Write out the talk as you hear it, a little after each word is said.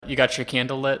got your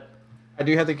candle lit? I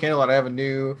do have the candle, and I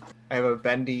have a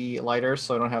bendy lighter,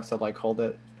 so I don't have to like hold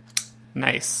it.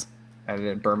 Nice. I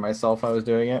didn't burn myself while I was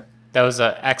doing it. That was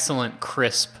an excellent,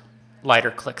 crisp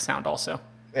lighter click sound also.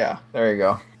 Yeah, there you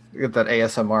go. Get that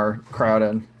ASMR crowd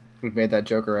in. We've made that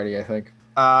joke already, I think.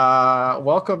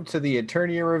 Welcome to the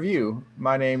Eternia Review.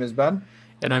 My name is Ben.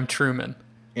 And I'm Truman.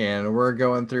 And we're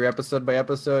going through episode by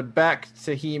episode back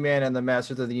to He-Man and the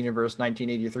Masters of the Universe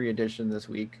 1983 edition this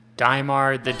week.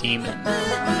 Daimar the Demon.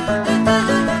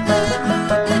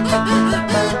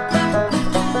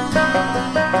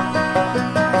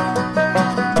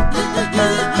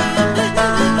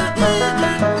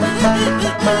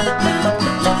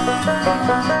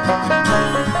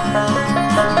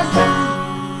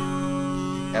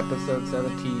 Episode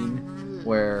 17,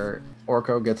 where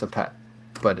Orko gets a pet,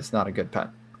 but it's not a good pet.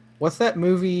 What's that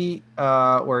movie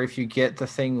where if you get the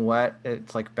thing wet,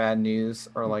 it's like bad news,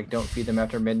 or like don't feed them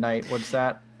after midnight? What's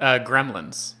that?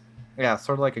 Gremlins. Yeah,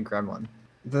 sort of like a gremlin.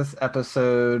 This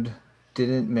episode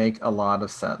didn't make a lot of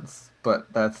sense,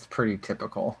 but that's pretty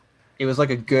typical. It was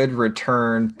like a good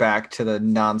return back to the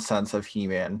nonsense of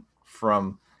He-Man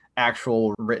from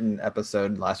actual written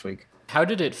episode last week. How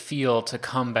did it feel to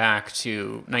come back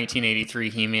to 1983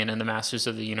 He-Man and the Masters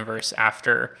of the Universe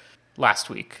after last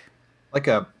week? Like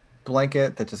a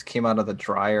blanket that just came out of the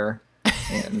dryer,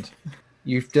 and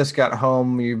you've just got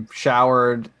home, you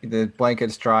showered, the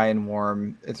blanket's dry and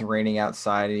warm, it's raining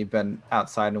outside, and you've been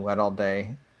outside and wet all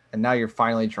day, and now you're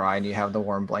finally dry and you have the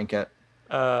warm blanket.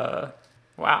 Wow.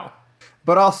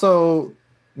 But also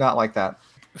not like that.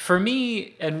 For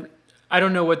me, and I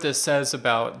don't know what this says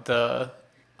about the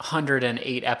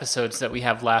 108 episodes that we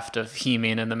have left of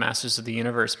He-Man and the Masters of the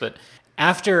Universe, but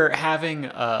after having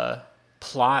a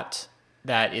plot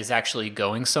that is actually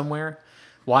going somewhere,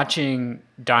 watching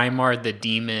Daimar the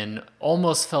Demon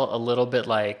almost felt a little bit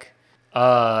like,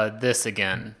 this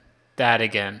again, that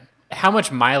again. How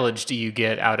much mileage do you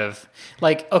get out of,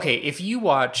 like, okay, if you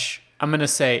watch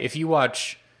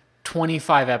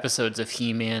 25 episodes of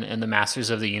He-Man and the Masters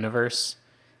of the Universe,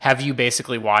 have you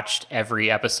basically watched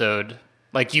every episode?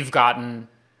 Like, you've gotten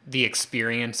the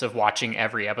experience of watching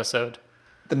every episode?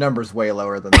 The number's way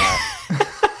lower than that.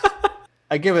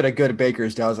 I give it a good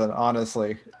baker's dozen,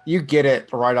 honestly. You get it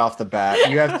right off the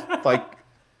bat. You have, like,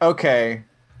 okay,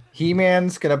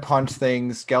 He-Man's gonna punch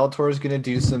things, Skeletor's gonna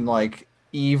do some, like,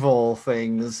 evil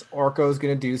things, Orko's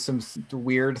gonna do some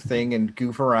weird thing and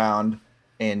goof around,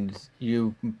 and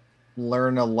you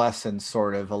learn a lesson,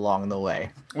 sort of, along the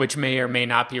way. Which may or may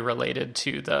not be related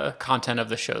to the content of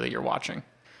the show that you're watching.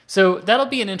 So that'll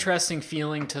be an interesting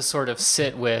feeling to sort of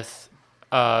sit with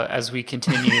as we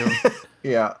continue.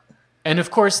 Yeah. And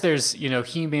of course, there's,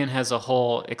 He-Man has a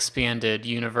whole expanded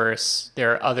universe.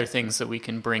 There are other things that we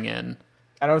can bring in.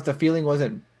 I don't know if the feeling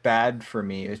wasn't bad for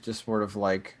me. It's just sort of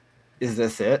like, is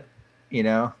this it?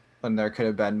 When there could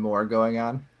have been more going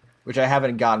on, which I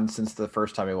haven't gotten since the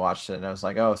first time we watched it. And I was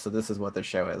like, oh, so this is what the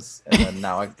show is. And then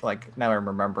now I'm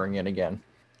remembering it again.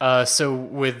 So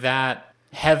with that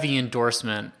heavy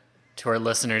endorsement to our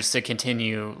listeners to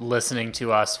continue listening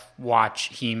to us watch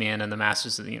He-Man and the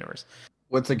Masters of the Universe,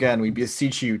 once again, we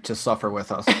beseech you to suffer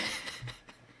with us.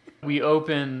 We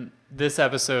open this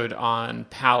episode on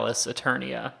Palace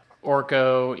Eternia.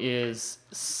 Orko is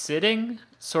sitting,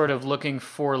 sort of looking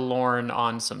forlorn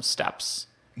on some steps.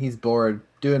 He's bored,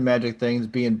 doing magic things,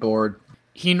 being bored.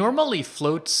 He normally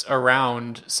floats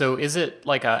around, so is it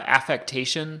like a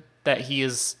affectation that he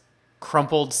is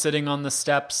crumpled sitting on the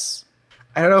steps?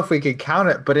 I don't know if we could count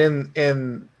it, but in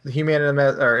He-Man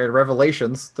or in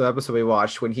Revelations, the episode we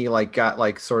watched, when he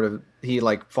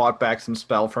fought back some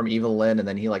spell from Evil Lyn, and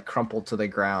then he crumpled to the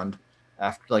ground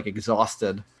after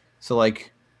exhausted. So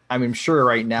I'm sure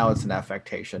right now it's an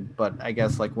affectation, but I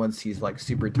guess once he's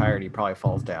super tired, he probably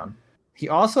falls down. He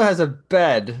also has a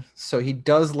bed, so he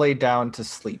does lay down to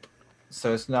sleep.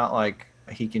 So it's not like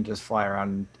he can just fly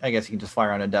around. I guess he can just fly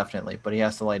around indefinitely, but he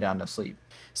has to lay down to sleep.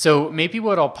 So maybe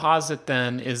what I'll posit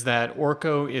then is that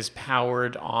Orko is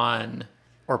powered on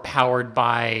or powered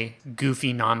by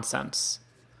goofy nonsense.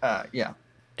 Yeah.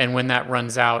 And when that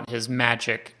runs out, his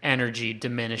magic energy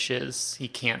diminishes. He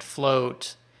can't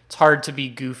float. It's hard to be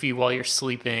goofy while you're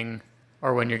sleeping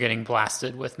or when you're getting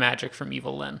blasted with magic from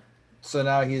Evil Lyn. So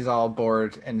now he's all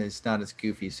bored and it's not as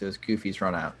goofy, so his goofies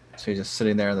run out. So he's just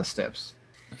sitting there in the steps.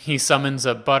 He summons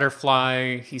a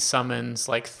butterfly. He summons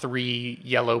 3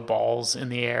 yellow balls in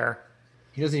the air.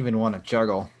 He doesn't even want to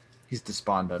juggle. He's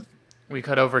despondent. We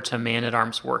cut over to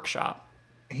Man-at-Arms workshop.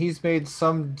 He's made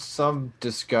some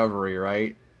discovery,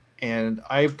 right? And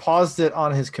I paused it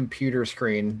on his computer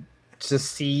screen to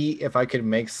see if I could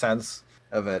make sense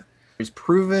of it. He's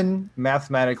proven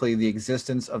mathematically the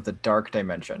existence of the dark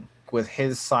dimension. With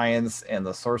his science and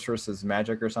the sorceress's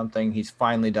magic or something, he's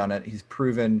finally done it. He's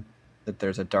proven that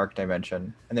there's a dark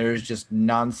dimension. And there's just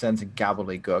nonsense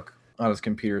gobbledygook on his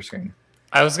computer screen.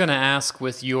 I was going to ask,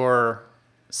 with your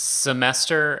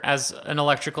semester as an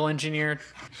electrical engineer,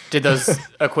 did those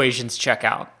equations check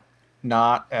out?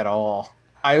 Not at all.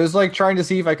 I was like trying to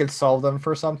see if I could solve them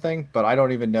for something, but I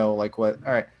don't even know like what.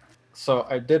 All right. So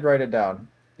I did write it down.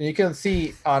 And you can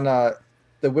see on the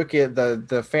wiki,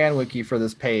 the fan wiki for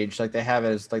this page, like they have it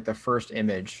as like the first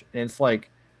image. And it's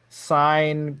like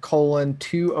sine colon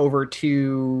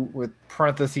 2/2 with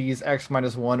parentheses x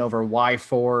minus 1 over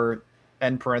y4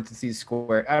 n parentheses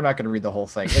squared. I'm not going to read the whole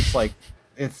thing. It's like,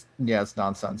 it's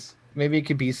nonsense. Maybe it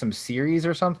could be some series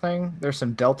or something. There's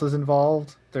some deltas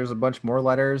involved. There's a bunch more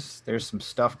letters. There's some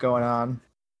stuff going on.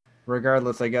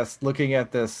 Regardless, I guess looking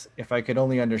at this, if I could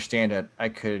only understand it, I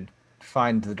could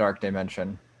find the dark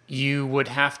dimension. You would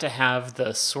have to have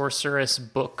the Sorceress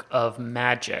Book of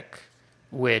Magic,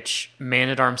 which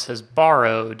Man-at-Arms has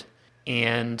borrowed,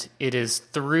 and it is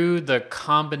through the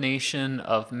combination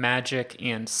of magic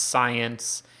and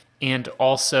science, and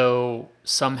also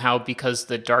somehow because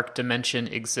the dark dimension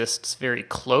exists very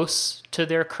close to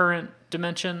their current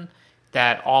dimension,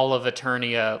 that all of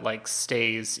Eternia like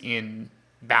stays in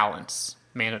balance,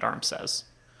 Man-at-Arms says.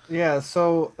 Yeah,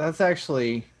 so that's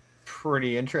actually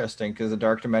pretty interesting because the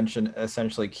dark dimension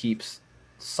essentially keeps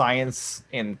science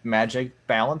and magic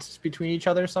balanced between each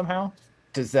other somehow.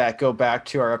 Does that go back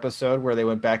to our episode where they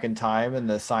went back in time and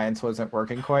the science wasn't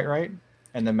working quite right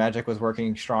and the magic was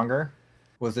working stronger?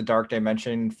 Was the dark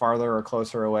dimension farther or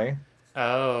closer away?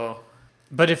 Oh.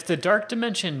 But if the dark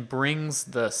dimension brings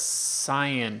the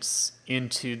science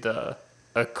into the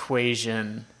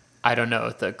equation, I don't know,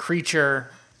 the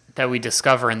creature that we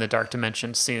discover in the dark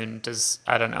dimension soon does,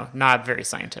 I don't know, not very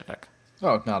scientific.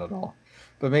 Oh, not at all.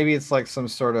 But maybe it's like some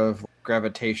sort of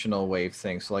gravitational wave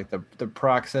thing. So like the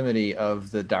proximity of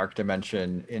the dark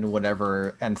dimension in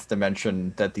whatever nth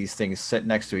dimension that these things sit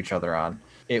next to each other on,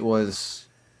 it was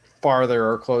farther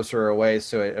or closer away,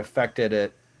 so it affected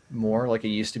it more, like it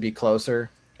used to be closer,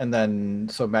 and then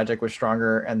so magic was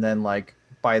stronger, and then like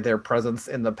by their presence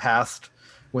in the past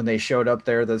when they showed up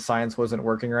there, the science wasn't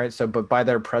working right, so but by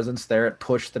their presence there, it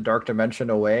pushed the dark dimension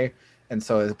away, and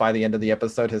so by the end of the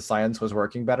episode his science was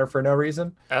working better for no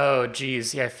reason. Oh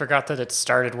geez, yeah, I forgot that it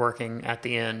started working at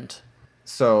the end.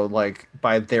 So like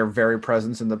by their very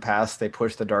presence in the past, they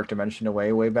pushed the dark dimension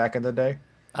away way back in the day.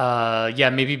 Yeah,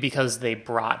 maybe because they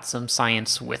brought some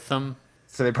science with them.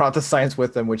 So they brought the science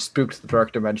with them, which spooked the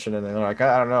dark dimension, and they're like,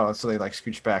 I don't know. So they like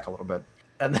scooched back a little bit.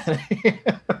 And then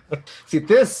see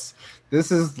this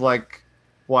is like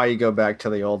why you go back to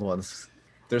the old ones.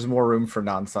 There's more room for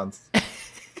nonsense.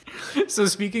 So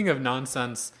speaking of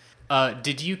nonsense,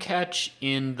 did you catch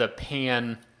in the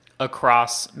pan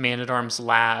across Man-at-Arms'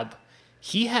 lab?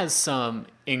 He has some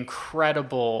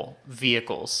incredible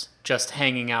vehicles just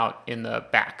hanging out in the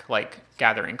back, like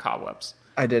gathering cobwebs.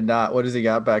 I did not. What does he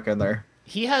got back in there?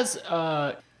 He has,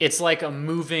 it's like a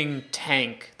moving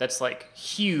tank that's like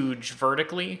huge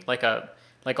vertically, like a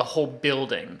whole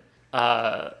building.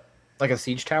 Like a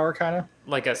siege tower, kind of?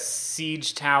 Like a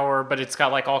siege tower, but it's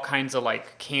got like all kinds of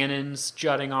like cannons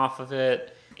jutting off of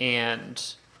it. And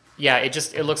yeah,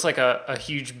 it looks like a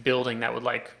huge building that would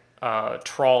like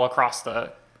trawl across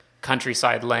the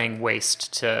countryside, laying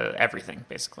waste to everything,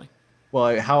 basically.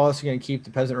 Well, how else are you going to keep the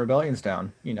peasant rebellions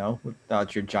down,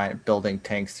 without your giant building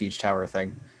tank siege tower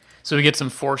thing? So we get some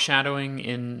foreshadowing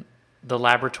in the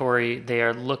laboratory. They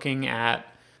are looking at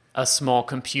a small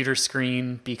computer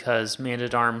screen because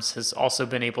Man-at-Arms has also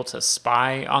been able to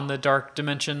spy on the dark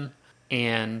dimension,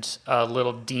 and a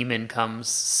little demon comes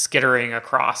skittering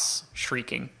across,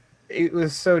 shrieking. It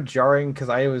was so jarring because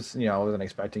I wasn't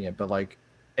expecting it, but like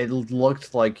it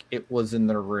looked like it was in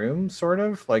the room, sort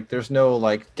of. Like there's no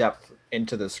like depth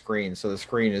into the screen, so the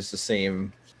screen is the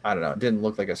same. I don't know. It didn't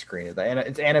look like a screen.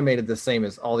 It's animated the same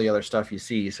as all the other stuff you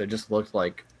see, so it just looked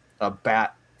like a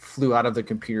bat flew out of the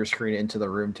computer screen into the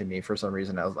room to me for some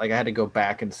reason. I was like, I had to go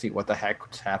back and see what the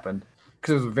heck happened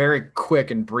because it was very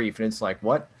quick and brief, and it's like,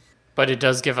 what? But it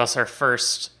does give us our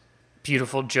first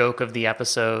beautiful joke of the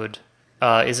episode.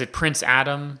 Is it Prince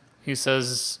Adam who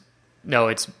says, no,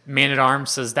 it's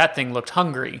Man-at-Arms says, that thing looked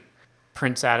hungry.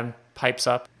 Prince Adam pipes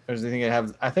up. I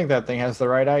think that thing has the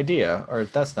right idea, or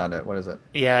that's not it. What is it?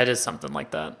 Yeah, it is something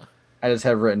like that. I just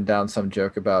have written down some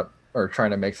joke about, or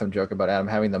trying to make some joke about Adam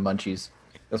having the munchies.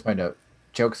 That's my note.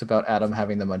 Jokes about Adam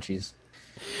having the munchies.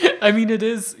 I mean, it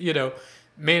is,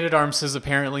 Man-at-Arms has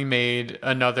apparently made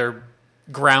another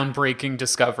groundbreaking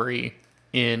discovery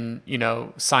in,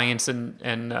 science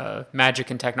and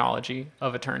magic and technology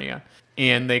of Eternia.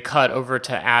 And they cut over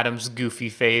to Adam's goofy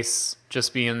face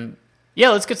just being, yeah,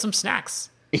 let's get some snacks.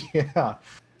 Yeah.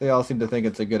 They all seem to think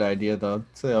it's a good idea, though,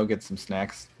 so they all get some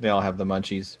snacks. They all have the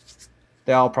munchies.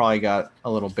 They all probably got a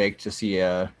little baked to see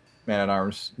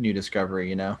Man-at-Arms' new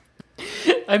discovery,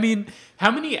 I mean,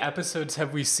 how many episodes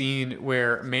have we seen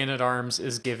where Man-at-Arms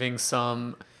is giving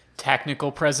some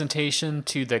technical presentation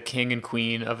to the king and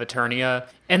queen of Eternia,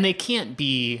 and they can't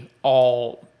be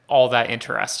all that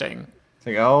interesting? It's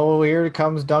like, oh, here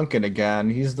comes Duncan again.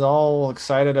 He's all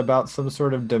excited about some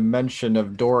sort of dimension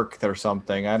of dork or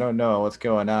something. I don't know what's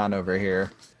going on over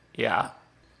here. Yeah.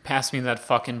 Pass me that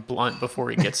fucking blunt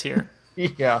before he gets here.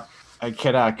 Yeah. I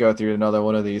cannot go through another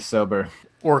one of these sober.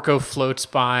 Orko floats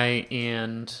by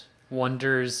and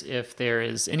wonders if there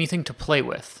is anything to play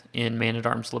with in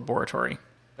Man-at-Arms' laboratory.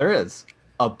 There is.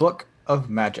 A book of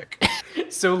magic.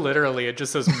 So literally, it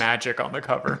just says magic on the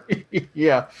cover.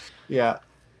 Yeah. Yeah.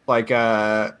 Like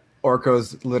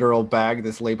Orko's literal bag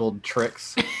that's labeled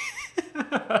tricks.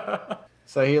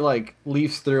 So he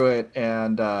leafs through it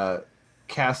and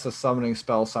casts a summoning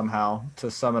spell somehow to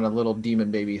summon a little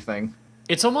demon baby thing.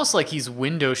 It's almost like he's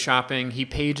window shopping. He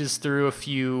pages through a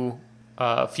few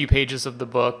pages of the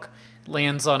book,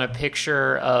 lands on a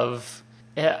picture of,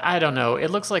 I don't know, it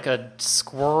looks like a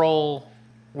squirrel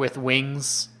with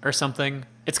wings or something.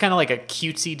 It's kind of like a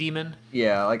cutesy demon.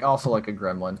 Yeah, also like a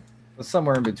gremlin.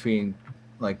 Somewhere in between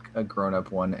a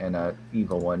grown-up one and a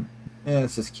evil one. And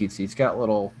it's just cutesy. It's got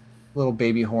little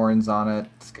baby horns on it.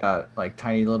 It's got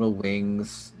tiny little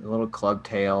wings, a little club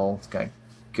tail. It's got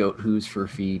goat hooves for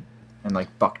feet and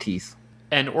buck teeth.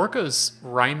 And Orko's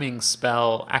rhyming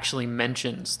spell actually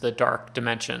mentions the dark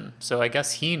dimension, so I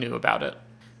guess he knew about it.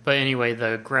 But anyway,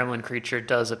 the gremlin creature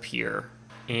does appear,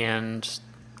 and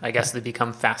I guess they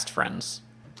become fast friends.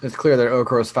 It's clear that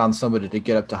Orko's found somebody to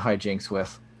get up to hijinks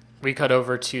with. We cut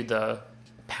over to the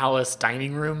palace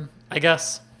dining room, I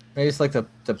guess. Maybe it's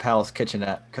the palace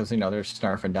kitchenette, because, they're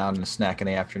snarfing down and a snack in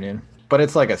the afternoon. But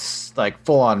it's a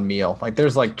full-on meal.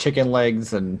 There's chicken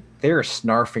legs, and they're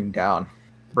snarfing down.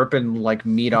 Ripping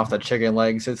meat off the chicken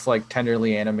legs. It's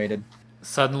tenderly animated.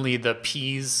 Suddenly the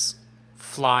peas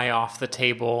fly off the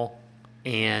table,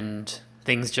 and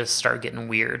things just start getting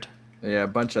weird. Yeah, a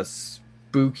bunch of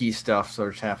spooky stuff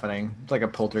starts happening. It's like a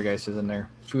poltergeist is in there.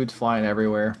 Food's flying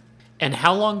everywhere. And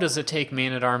how long does it take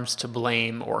Man-at-Arms to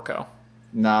blame Orko?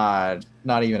 Not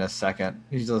even a second.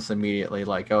 He's just immediately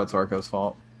oh, it's Orko's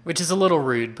fault. Which is a little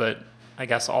rude, but I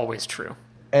guess always true.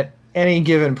 At any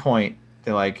given point,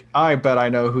 they're I bet I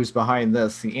know who's behind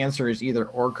this. The answer is either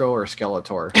Orko or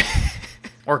Skeletor.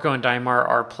 Orko and Daimar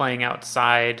are playing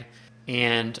outside,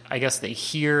 and I guess they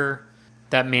hear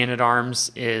that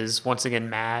Man-at-Arms is once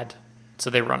again mad, so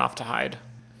they run off to hide.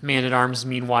 Man-at-Arms,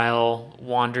 meanwhile,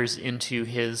 wanders into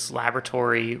his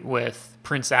laboratory with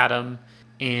Prince Adam,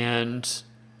 and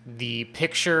the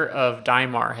picture of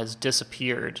Daimar has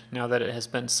disappeared now that it has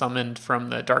been summoned from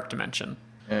the Dark Dimension.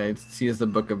 It sees the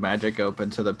Book of Magic open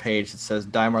to the page that says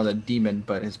Daimar the Demon,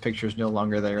 but his picture's no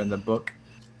longer there in the book.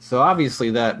 So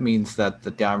obviously that means that the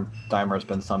Daimar's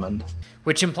been summoned.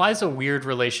 Which implies a weird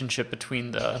relationship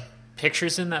between the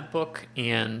pictures in that book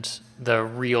and the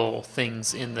real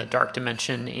things in the Dark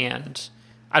Dimension. And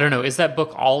I don't know, is that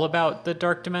book all about the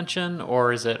Dark Dimension,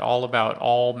 or is it all about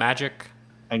all magic?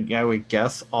 I would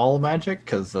guess all magic,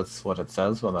 because that's what it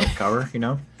says on the cover,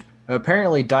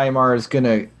 Apparently Daimar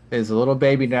is a little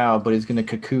baby now, but he's gonna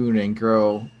cocoon and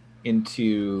grow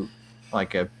into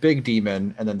a big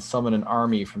demon and then summon an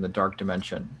army from the Dark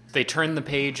Dimension. They turn the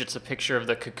page, it's a picture of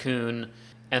the cocoon,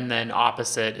 and then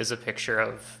opposite is a picture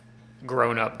of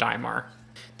grown-up Daimar.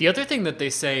 The other thing that they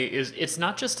say is it's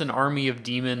not just an army of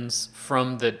demons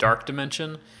from the Dark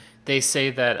Dimension. They say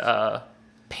that a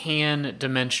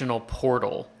pan-dimensional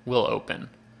portal will open,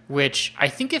 which I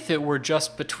think if it were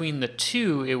just between the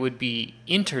two, it would be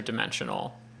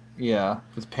interdimensional. Yeah,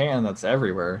 with pan, that's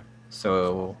everywhere.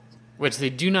 So, which they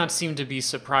do not seem to be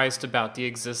surprised about the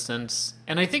existence.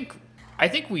 And I think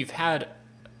we've had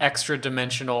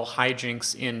extra-dimensional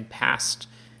hijinks in past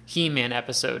He-Man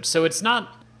episodes. So it's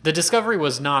not, the discovery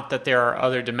was not that there are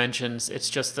other dimensions. It's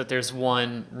just that there's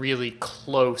one really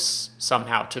close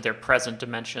somehow to their present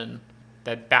dimension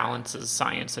that balances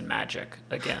science and magic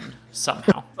again,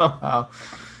 somehow.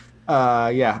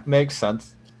 Yeah, makes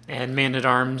sense. And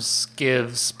Man-at-Arms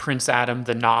gives Prince Adam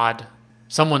the nod.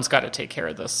 Someone's got to take care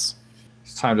of this.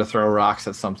 It's time to throw rocks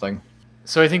at something.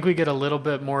 So I think we get a little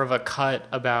bit more of a cut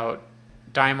about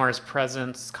Daimar's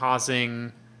presence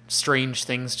causing strange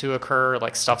things to occur,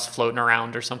 like stuff's floating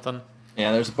around or something.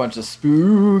 Yeah, there's a bunch of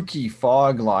spooky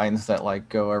fog lines that like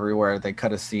go everywhere. They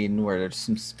cut a scene where there's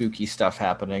some spooky stuff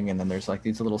happening, and then there's like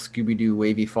these little Scooby-Doo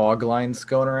wavy fog lines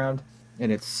going around,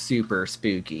 and it's super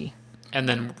spooky. And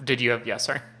then did you have, yeah,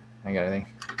 sorry. I got anything?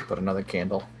 Put another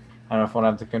candle. I don't know if one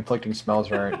of the conflicting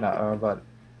smells right now, but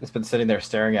it's been sitting there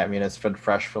staring at me, and it's been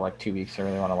fresh for like 2 weeks. I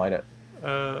really want to light it.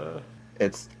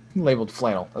 It's labeled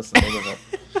flannel. That's the name of it.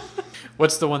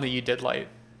 What's the one that you did light?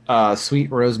 Sweet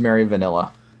rosemary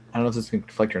vanilla. I don't know if this can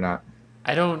conflict or not.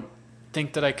 I don't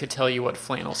think that I could tell you what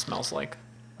flannel smells like.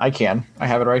 I can. I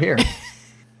have it right here. It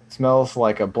smells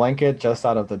like a blanket just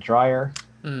out of the dryer.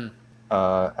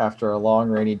 After a long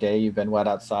rainy day, you've been wet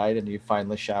outside and you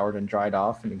finally showered and dried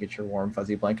off, and you get your warm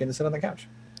fuzzy blanket and sit on the couch.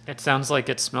 It sounds like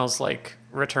it smells like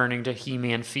returning to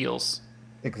He-Man feels.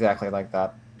 Exactly like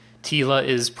that. Teela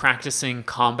is practicing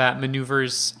combat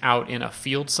maneuvers out in a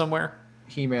field somewhere.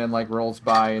 He-Man like rolls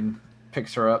by and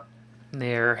picks her up.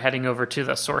 They're heading over to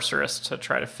the sorceress to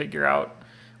try to figure out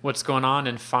what's going on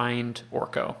and find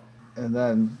Orko. And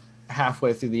then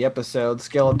halfway through the episode,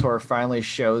 Skeletor finally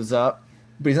shows up,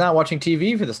 but he's not watching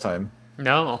TV for this time.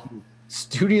 No.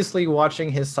 Studiously watching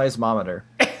his seismometer.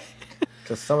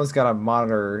 Because someone's got to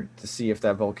monitor to see if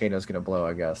that volcano is going to blow,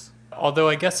 I guess. Although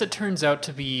I guess it turns out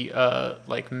to be a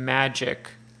like magic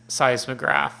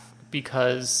seismograph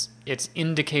because it's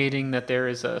indicating that there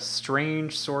is a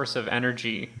strange source of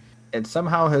energy. And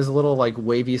somehow his little like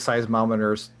wavy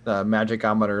seismometers,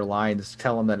 magicometer lines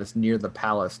tell him that it's near the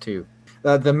palace too.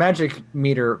 The magic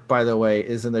meter, by the way,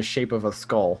 is in the shape of a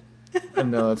skull.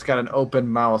 And it's got an open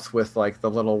mouth with like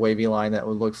the little wavy line that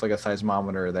looks like a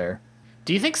seismometer there.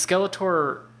 Do you think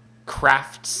Skeletor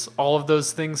crafts all of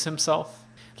those things himself?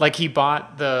 Like he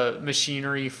bought the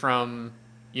machinery from,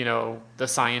 the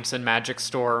science and magic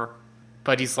store,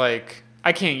 but he's like,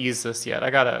 I can't use this yet. I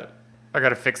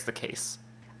gotta fix the case.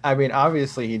 I mean,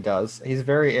 obviously he does. He's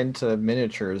very into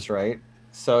miniatures, right?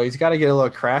 So he's got to get a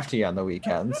little crafty on the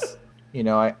weekends.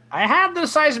 I had the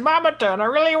seismometer and I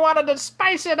really wanted to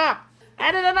spice it up.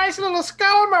 Added a nice little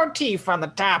skull motif on the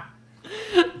top.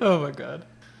 Oh my god.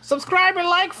 Subscribe and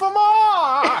like for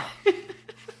more!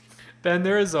 Ben,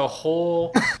 there is a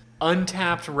whole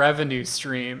untapped revenue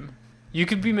stream. You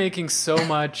could be making so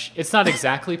much. It's not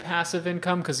exactly passive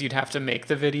income because you'd have to make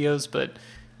the videos, but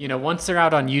once they're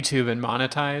out on YouTube and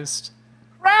monetized.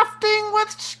 Crafting with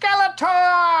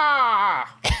Skeletor!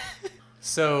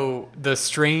 So the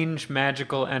strange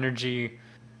magical energy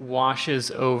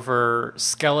washes over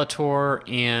Skeletor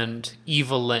and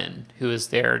Evelyn, who is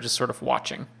there just sort of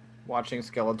watching. Watching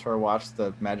Skeletor watch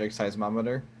the magic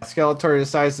seismometer. Skeletor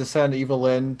decides to send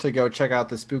Evelyn to go check out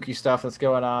the spooky stuff that's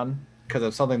going on. Because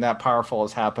if something that powerful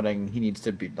is happening, he needs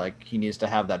to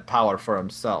have that power for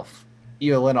himself.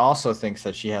 Evelyn also thinks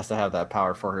that she has to have that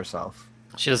power for herself.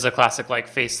 She does a classic,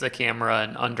 face the camera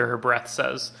and under her breath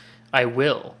says, I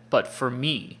will, but for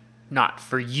me, not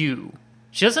for you.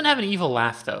 She doesn't have an evil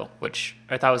laugh, though, which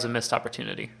I thought was a missed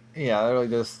opportunity. Yeah, really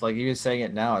just, even saying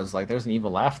it now is there's an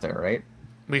evil laugh there, right?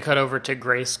 We cut over to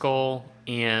Grayskull,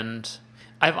 and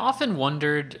I've often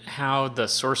wondered how the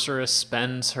sorceress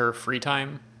spends her free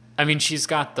time. I mean, she's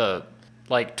got the,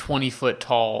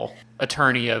 20-foot-tall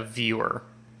Eternia viewer.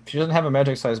 She doesn't have a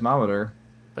magic seismometer.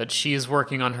 But she is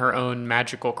working on her own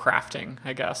magical crafting,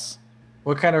 I guess.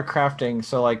 What kind of crafting?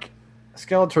 So,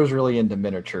 Skeletor's really into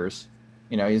miniatures.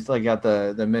 He's, got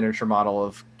the miniature model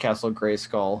of Castle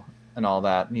Grayskull and all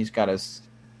that. And he's got his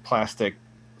plastic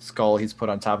skull he's put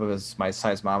on top of his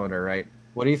seismometer, right?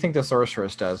 What do you think the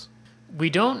sorceress does?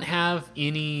 We don't have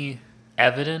any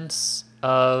evidence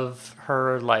of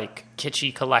her,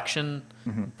 kitschy collection.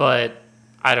 Mm-hmm. But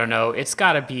I don't know. It's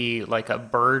got to be a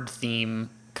bird theme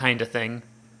kind of thing.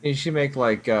 Did she make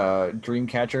dream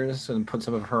catchers and put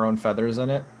some of her own feathers in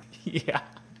it? Yeah.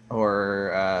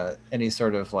 Or any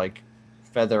sort of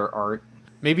feather art.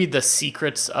 Maybe the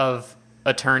secrets of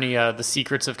Eternia, the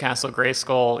secrets of Castle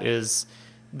Grayskull is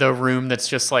the room that's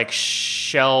just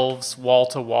shelves wall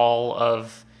to wall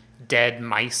of dead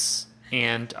mice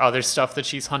and other stuff that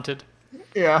she's hunted.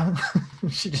 Yeah.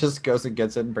 She just goes and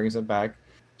gets it and brings it back.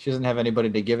 She doesn't have anybody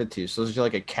to give it to. So is she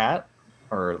a cat?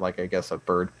 Or I guess a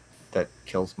bird that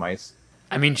kills mice?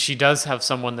 I mean, she does have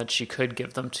someone that she could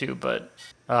give them to, but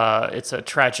it's a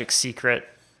tragic secret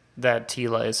that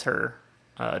Teela is her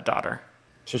daughter.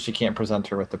 So she can't present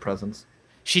her with the presents?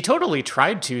 She totally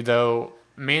tried to, though.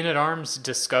 Man-at-Arms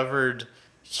discovered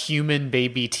human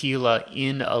baby Teela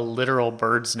in a literal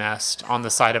bird's nest on the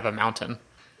side of a mountain.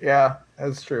 Yeah,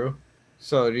 that's true.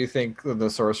 So do you think the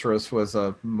sorceress was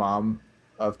a mom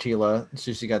of Teela?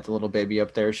 So she got the little baby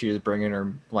up there. She was bringing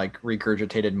her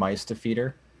regurgitated mice to feed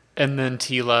her. And then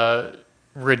Teela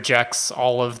rejects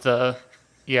all of the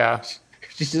Yeah.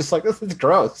 She's just like, this is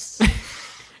gross.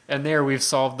 And there we've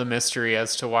solved the mystery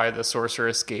as to why the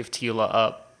sorceress gave Tila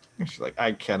up. She's like,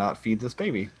 I cannot feed this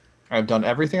baby. I've done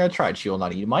everything I tried. She will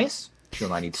not eat mice. She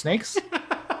will not eat snakes.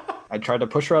 I tried to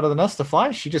push her out of the nest to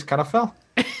fly. She just kind of fell.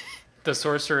 The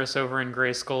sorceress over in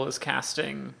Grayskull is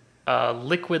casting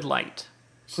liquid light.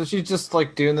 So she's just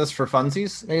like doing this for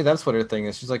funsies. Maybe that's what her thing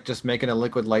is. She's like just making a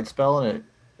liquid light spell, and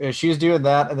she's doing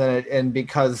that, and then and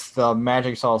because the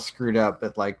magic's all screwed up,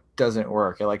 it like doesn't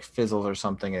work. It like fizzles or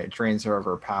something, and it drains her of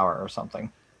her power or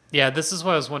something. Yeah, this is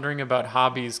what I was wondering about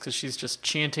hobbies, because she's just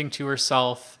chanting to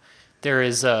herself. There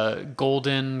is a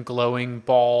golden glowing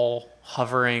ball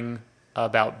hovering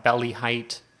about belly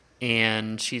height,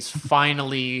 and she's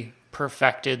finally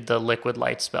perfected the liquid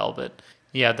light spell, but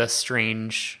yeah, the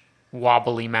strange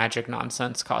wobbly magic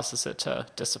nonsense causes it to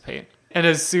dissipate. And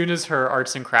as soon as her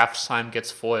arts and crafts time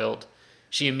gets foiled,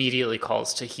 she immediately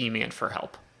calls to He-Man for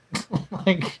help.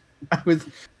 Like, I was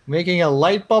making a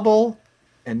light bubble,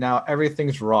 and now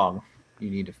everything's wrong.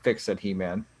 You need to fix it,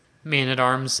 He-Man.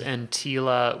 Man-at-Arms and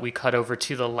Tila, we cut over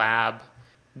to the lab.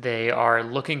 They are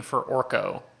looking for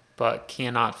Orko, but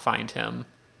cannot find him.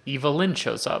 Eva Lynn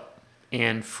shows up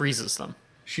and freezes them.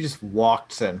 She just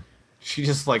walks in. She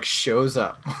just like shows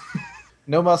up.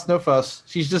 No muss, no fuss.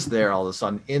 She's just there all of a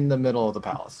sudden in the middle of the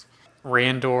palace.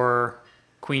 Randor,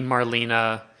 Queen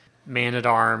Marlena,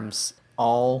 Man-at-Arms.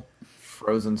 All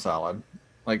frozen solid.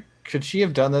 Like, could she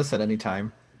have done this at any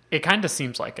time? It kind of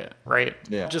seems like it, right?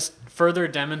 Yeah. Just further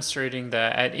demonstrating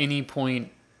that at any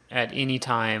point, at any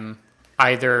time,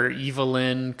 either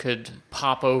Evelyn could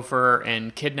pop over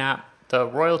and kidnap the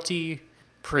royalty.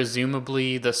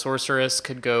 Presumably, the sorceress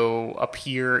could go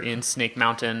appear in Snake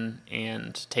Mountain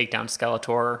and take down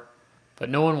Skeletor, but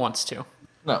no one wants to.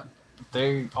 No,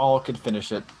 they all could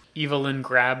finish it. Evelyn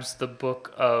grabs the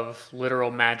book of literal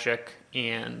magic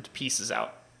and pieces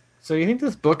out. So you think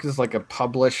this book is like a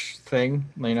published thing?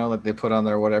 You know, like they put on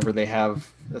there whatever they have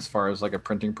as far as like a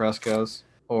printing press goes?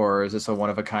 Or is this a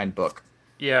one-of-a-kind book?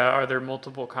 Yeah, are there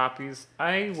multiple copies?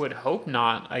 I would hope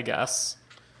not, I guess.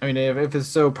 I mean, if it's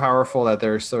so powerful that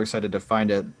they're so excited to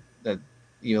find it, that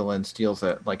Evelyn steals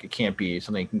it, like it can't be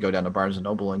something you can go down to Barnes &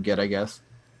 Noble and get, I guess.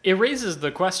 It raises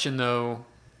the question, though,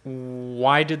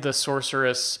 why did the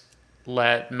sorceress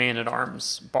let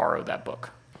Man-at-Arms borrow that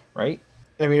book? Right?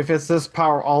 I mean, if it's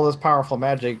all this powerful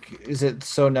magic, is it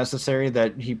so necessary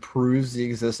that he proves the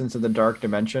existence of the dark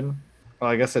dimension?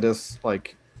 Well, I guess it is,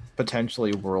 like,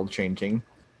 potentially world-changing.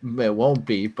 It won't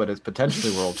be, but it's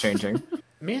potentially world-changing.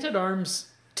 Man-at-Arms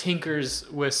tinkers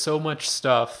with so much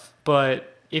stuff,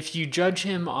 but if you judge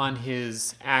him on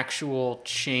his actual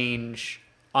change,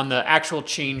 on the actual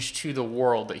change to the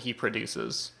world that he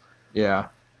produces, yeah,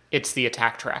 it's the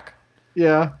attack track.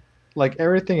 Yeah, like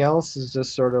everything else is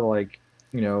just sort of like,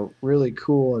 you know, really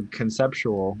cool and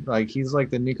conceptual. Like he's like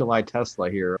the Nikola Tesla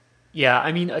here. Yeah,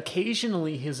 I mean,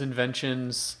 occasionally his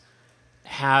inventions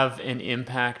have an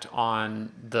impact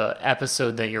on the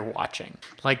episode that you're watching,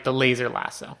 like the laser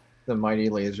lasso. The mighty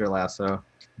laser lasso,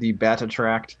 the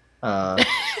Batatract. Oh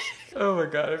my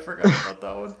god, I forgot about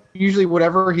that one. Usually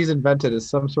whatever he's invented is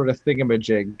some sort of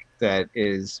thingamajig that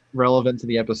is relevant to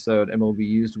the episode and will be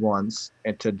used once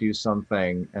and to do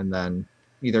something and then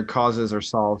either causes or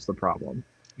solves the problem.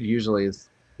 Usually it's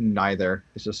neither.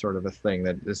 It's just sort of a thing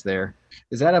that is there.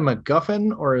 Is that a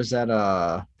MacGuffin or is that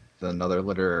another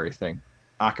literary thing?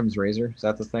 Occam's razor? Is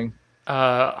that the thing?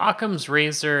 Occam's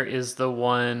razor is the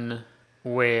one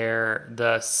where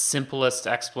the simplest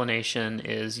explanation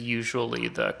is usually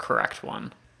the correct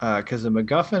one. Because a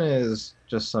MacGuffin is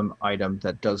just some item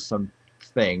that does some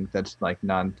thing that's like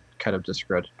non kind of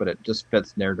descript, but it just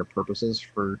fits narrative purposes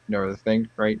for no other thing,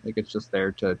 right? Like it's just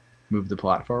there to move the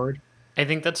plot forward. I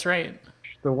think that's right.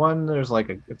 The one there's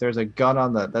like if there's a gun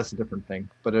on that's a different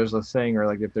thing. But there's a saying, or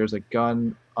like if there's a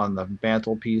gun on the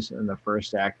mantelpiece in the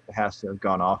first act, it has to have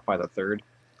gone off by the third.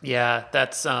 Yeah,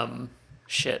 that's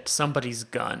shit, somebody's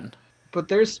gun. But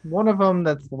there's one of them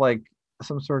that's like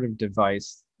some sort of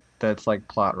device that's like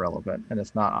plot relevant, and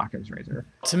it's not Occam's razor.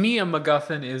 To me, a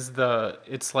MacGuffin is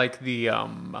it's like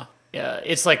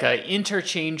it's like a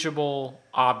interchangeable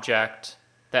object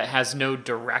that has no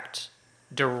direct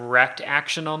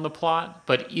action on the plot,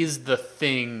 but is the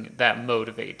thing that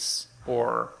motivates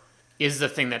or is the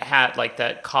thing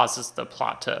that causes the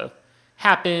plot to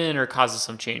happen or causes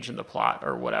some change in the plot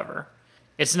or whatever.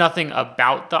 It's nothing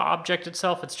about the object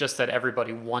itself. It's just that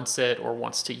everybody wants it or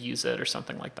wants to use it or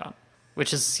something like that.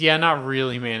 Which is, not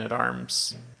really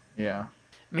Man-at-Arms. Yeah.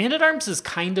 Man-at-Arms is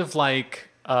kind of like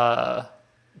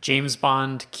James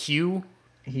Bond Q.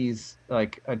 He's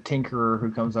like a tinkerer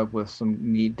who comes up with some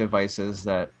neat devices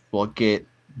that will get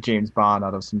James Bond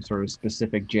out of some sort of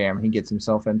specific jam he gets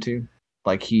himself into.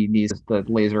 Like he needs the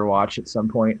laser watch at some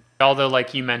point. Although,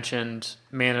 like you mentioned,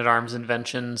 Man-at-Arms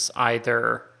inventions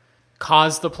either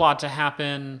cause the plot to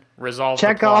happen, resolve the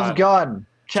Chekhov's plot. gun.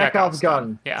 Chekhov's Chekhov's gun.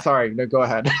 gun. Yeah. Sorry, no, go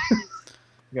ahead.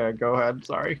 Yeah, go ahead.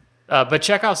 Sorry. But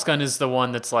Chekhov's gun is the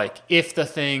one that's like, if the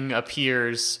thing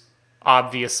appears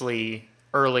obviously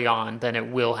early on, then it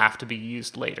will have to be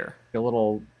used later. A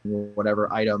little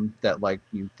whatever item that like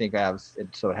you think has it,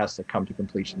 so it has to come to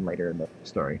completion later in the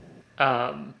story.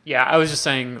 Yeah, I was just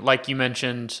saying, like you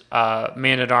mentioned,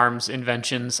 Man-at-Arms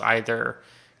inventions either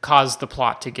cause the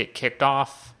plot to get kicked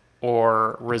off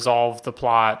or resolve the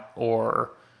plot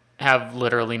or have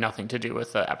literally nothing to do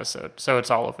with the episode. So it's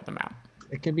all over the map.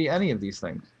 It could be any of these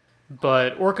things.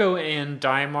 But Orko and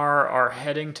Daimar are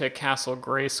heading to Castle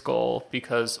Grayskull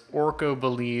because Orko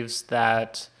believes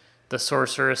that the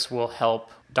sorceress will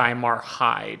help Daimar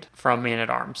hide from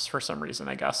Man-at-Arms for some reason,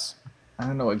 I guess. I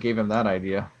don't know what gave him that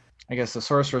idea. I guess the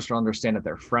sorceress will understand that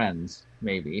they're friends,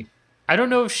 maybe. I don't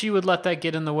know if she would let that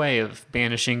get in the way of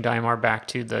banishing Daimar back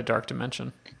to the Dark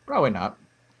Dimension. Probably not.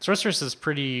 Sorceress is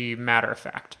pretty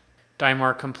matter-of-fact.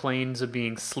 Daimar complains of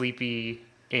being sleepy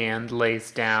and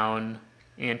lays down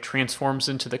and transforms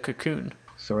into the cocoon.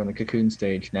 So we're in the cocoon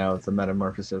stage now. It's a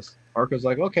metamorphosis. Orko's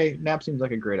like, okay, nap seems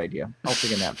like a great idea. I'll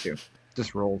take a nap too.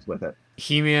 Just rolls with it.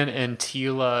 He-Man and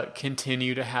Teela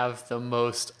continue to have the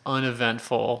most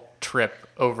uneventful trip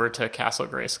over to Castle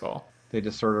Grayskull. They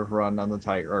just sort of run on the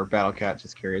tiger, or Battle Cat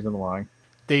just carries them along.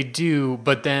 They do,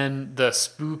 but then the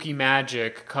spooky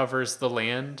magic covers the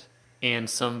land, and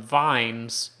some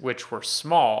vines, which were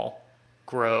small,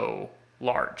 grow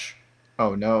large.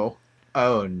 Oh no.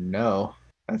 Oh no.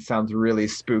 That sounds really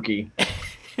spooky.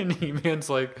 And He-Man's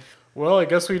like, well, I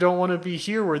guess we don't want to be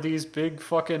here where these big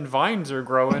fucking vines are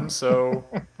growing, so...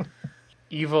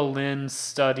 Eva Lynn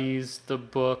studies the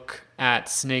book at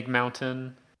Snake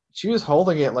Mountain. She was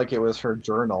holding it like it was her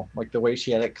journal, like the way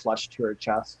she had it clutched to her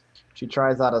chest. She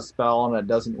tries out a spell and it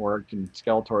doesn't work, and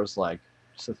Skeletor's like,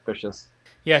 suspicious.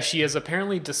 Yeah, she has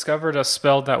apparently discovered a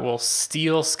spell that will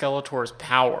steal Skeletor's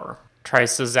power.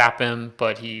 Tries to zap him,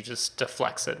 but he just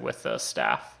deflects it with the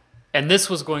staff. And this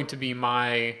was going to be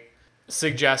my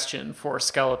suggestion for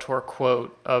Skeletor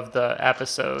quote of the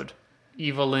episode.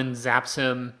 Evelyn zaps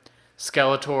him,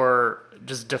 Skeletor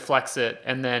just deflects it,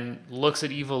 and then looks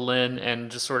at Evelyn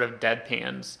and just sort of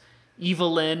deadpans.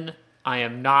 Evelyn, I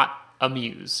am not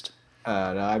amused. No,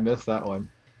 I missed that one.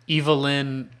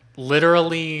 Evelyn,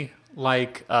 literally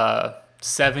like a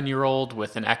 7-year-old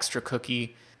with an extra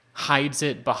cookie, hides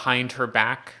it behind her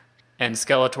back, and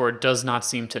Skeletor does not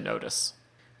seem to notice.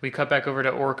 We cut back over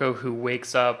to Orko, who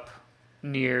wakes up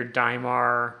near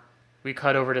Daimar. We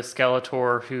cut over to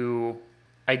Skeletor, who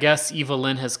I guess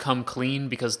Evelyn has come clean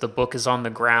because the book is on the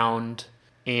ground,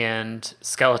 and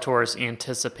Skeletor is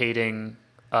anticipating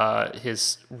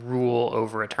his rule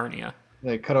over Eternia.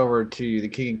 They cut over to the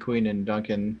King and Queen and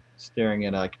Duncan staring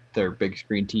at like their big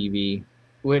screen TV,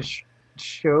 which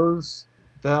shows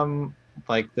them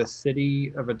like the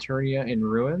city of Eternia in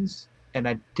ruins. And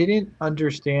I didn't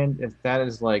understand if that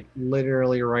is like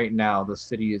literally right now the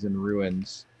city is in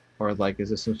ruins, or like is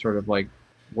this some sort of like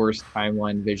worst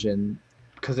timeline vision?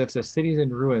 Because if the city's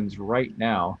in ruins right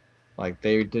now, like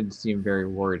they didn't seem very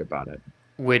worried about it.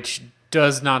 Which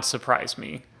does not surprise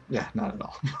me. Yeah, not at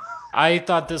all. I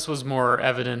thought this was more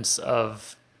evidence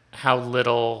of how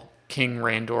little King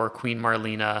Randor, Queen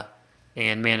Marlena,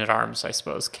 and Man-at-Arms, I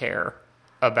suppose, care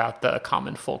about the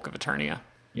common folk of Eternia.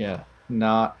 Yeah,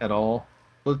 not at all.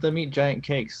 Let them eat giant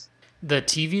cakes. The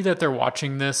TV that they're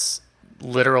watching this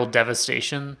literal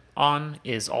devastation on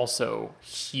is also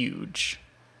huge.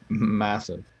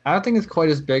 Massive. I don't think it's quite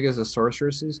as big as the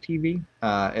Sorceress's TV.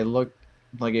 It looked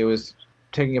like it was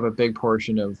taking up a big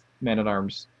portion of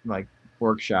Man-at-Arms like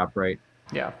workshop, right?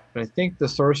 Yeah. But I think the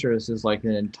Sorceress is like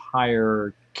an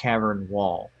entire cavern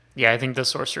wall. Yeah, I think the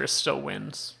Sorceress still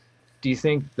wins. Do you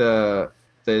think the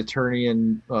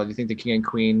Eternian, do you think the King and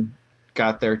Queen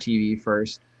got their TV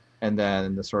first, and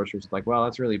then the Sorceress was like, wow,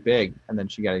 that's really big, and then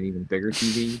she got an even bigger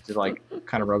TV to like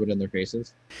kind of rub it in their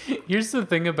faces? Here's the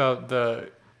thing about the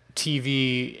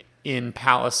TV in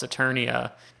Palace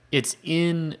Eternia. It's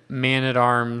in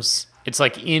Man-at-Arms. It's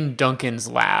like in Duncan's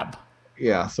lab.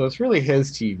 Yeah, so it's really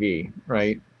his TV,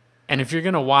 right? And if you're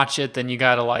going to watch it, then you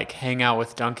got to like hang out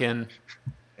with Duncan.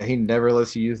 He never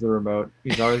lets you use the remote.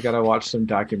 He's always got to watch some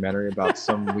documentary about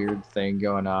some weird thing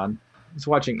going on. He's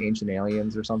watching Ancient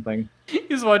Aliens or something.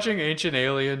 He's watching Ancient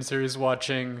Aliens, or he's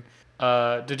watching...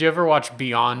 did you ever watch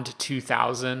Beyond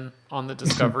 2000 on the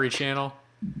Discovery Channel?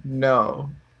 No.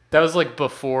 That was like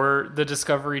before the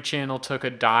Discovery Channel took a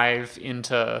dive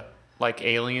into like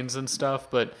aliens and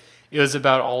stuff, but it was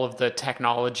about all of the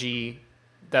technology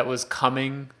that was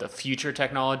coming, the future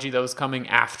technology that was coming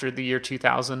after the year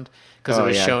 2000, because it Oh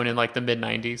was yeah, shown in like the mid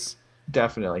 90s.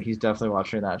 definitely. He's definitely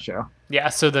watching that show. Yeah,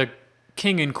 so the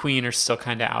king and queen are still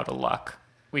kind of out of luck.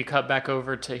 We cut back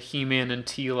over to He-Man and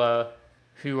Teela,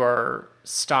 who are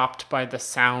stopped by the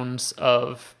sounds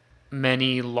of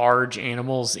many large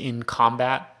animals in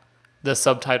combat. The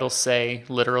subtitles say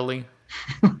literally.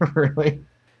 Really?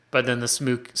 But then the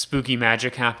spooky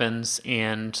magic happens,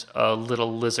 and a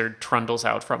little lizard trundles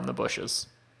out from the bushes.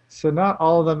 So not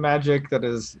all the magic that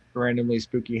is randomly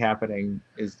spooky happening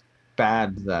is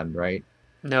bad then, right?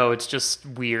 No, it's just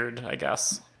weird, I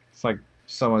guess. It's like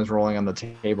someone's rolling on the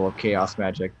table of chaos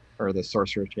magic or the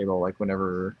sorcerer table, like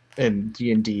whenever in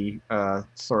D&D,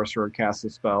 sorcerer casts a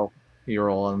spell, you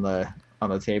roll on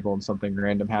the table and something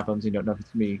random happens. You don't know if it's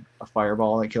gonna be a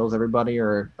fireball that kills everybody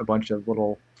or a bunch of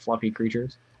little fluffy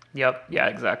creatures. Yep, yeah,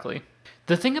 exactly.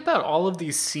 The thing about all of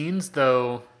these scenes,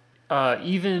 though,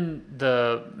 even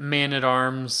the Man at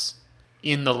Arms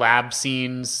in the lab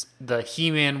scenes, the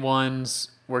He-Man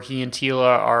ones where he and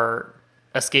Teela are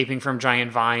escaping from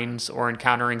giant vines or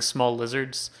encountering small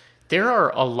lizards, there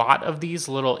are a lot of these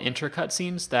little intercut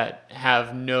scenes that have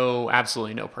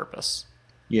absolutely no purpose.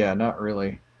 Yeah, not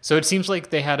really. So it seems like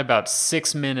they had about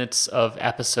 6 minutes of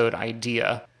episode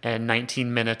idea and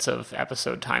 19 minutes of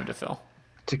episode time to fill.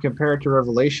 To compare it to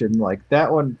Revelation, like that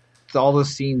one, all the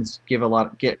scenes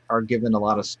are given a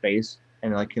lot of space,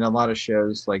 and like in a lot of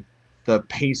shows, like the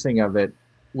pacing of it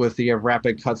with the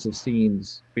rapid cuts of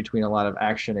scenes between a lot of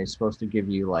action is supposed to give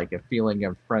you like a feeling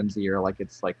of frenzy or like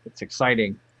it's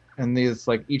exciting. And these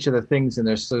like each of the things and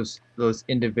there's those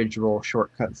individual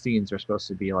shortcut scenes are supposed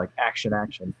to be like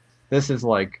action. This is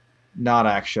like not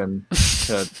action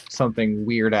to something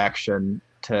weird action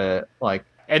to like.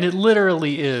 And it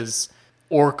literally is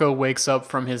Orko wakes up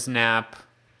from his nap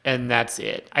and that's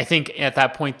it. I think at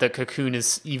that point the cocoon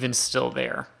is even still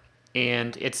there.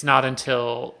 And it's not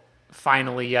until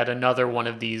finally yet another one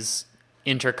of these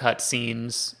intercut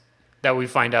scenes that we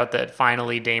find out that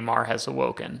finally Daimar has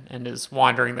awoken and is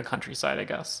wandering the countryside, I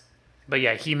guess. But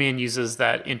yeah, He-Man uses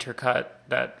that intercut,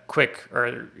 the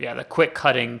quick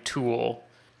cutting tool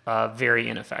very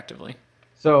ineffectively.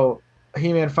 So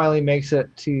He-Man finally makes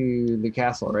it to the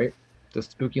castle, right? The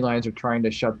spooky lions are trying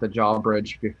to shut the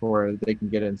drawbridge before they can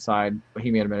get inside, but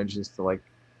He-Man manages to like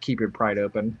keep it pried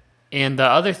open. And the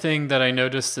other thing that I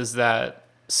noticed is that,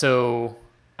 so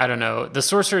I don't know, the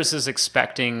sorceress is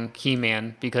expecting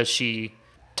He-Man because she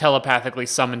telepathically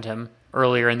summoned him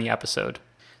earlier in the episode.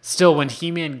 Still, when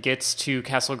He-Man gets to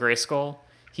Castle Grayskull,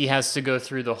 he has to go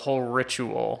through the whole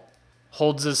ritual,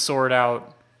 holds his sword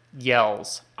out,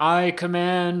 yells, "I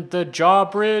command the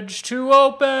drawbridge to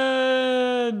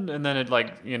open!" And then it,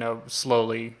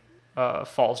 slowly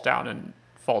falls down and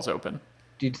falls open.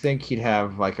 Do you think he'd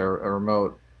have like a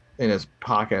remote in his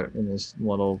pocket in his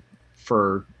little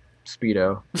fur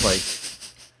Speedo? Like,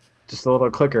 just a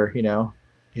little clicker, you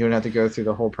don't have to go through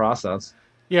the whole process.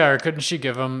 Yeah, or couldn't she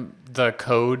give him the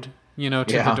code, to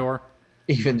the door?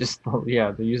 Even just, to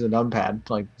use a numpad,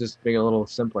 like, just make it a little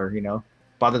simpler,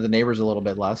 bother the neighbors a little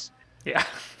bit less. Yeah.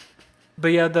 But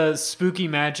yeah, the spooky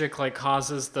magic,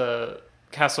 causes the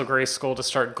Castle Grayskull to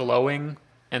start glowing,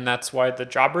 and that's why the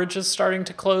drawbridge is starting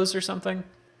to close or something.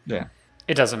 Yeah.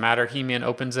 It doesn't matter. He-Man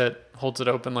opens it, holds it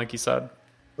open like he said.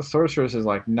 The sorceress is,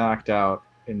 knocked out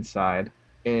inside,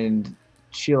 and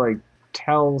she,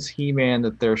 tells He-Man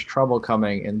that there's trouble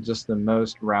coming in just the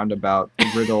most roundabout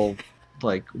riddle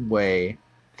way.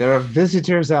 There are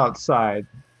visitors outside,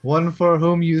 one for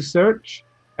whom you search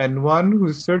and one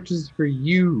who searches for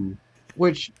you,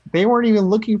 which they weren't even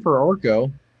looking for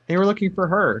Orko. They were looking for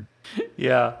her.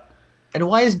 Yeah. And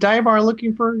why is Daimar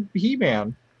looking for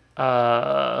He-Man?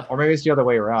 Or maybe it's the other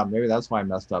way around. Maybe that's why I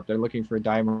messed up. They're looking for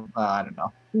Daimar. I don't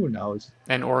know. Who knows?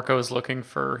 And Orko is looking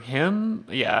for him?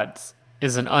 Yeah,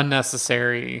 is an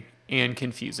unnecessary and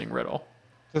confusing riddle.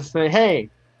 Just say, hey,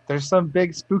 there's some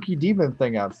big spooky demon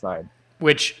thing outside.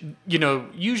 Which,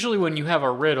 usually when you have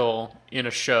a riddle in a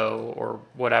show or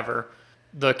whatever,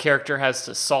 the character has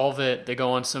to solve it. They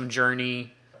go on some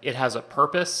journey. It has a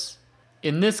purpose.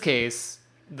 In this case,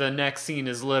 the next scene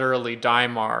is literally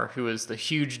Daimar, who is the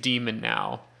huge demon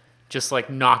now, just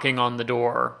knocking on the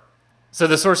door. So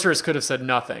the sorceress could have said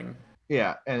nothing.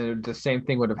 Yeah, and the same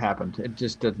thing would have happened. It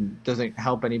just doesn't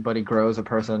help anybody grow as a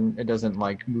person. It doesn't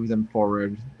move them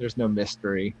forward. There's no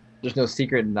mystery. There's no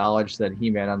secret knowledge that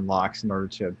He-Man unlocks in order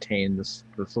to obtain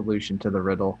the solution to the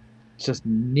riddle. It's just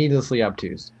needlessly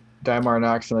obtuse. Daimar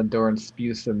knocks on the door and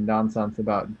spews some nonsense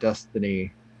about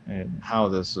destiny and how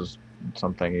this is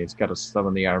something. He's got to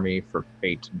summon the army for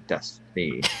fate and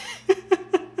destiny.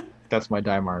 That's my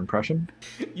Daimar impression.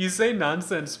 You say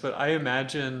nonsense, but I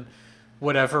imagine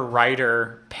whatever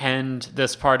writer penned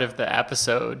this part of the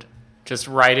episode just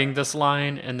writing this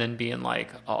line and then being like,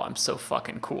 oh, I'm so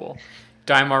fucking cool.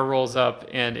 Daimar rolls up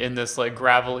and in this like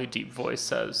gravelly deep voice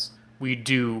says, we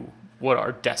do what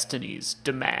our destinies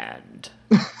demand.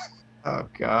 Oh,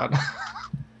 God.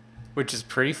 Which is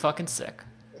pretty fucking sick.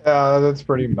 That's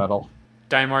pretty metal.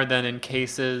 Daimar then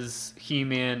encases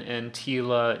He-Man and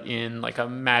Teela in like a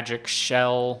magic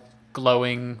shell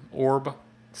glowing orb.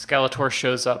 Skeletor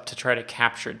shows up to try to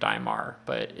capture Daimar,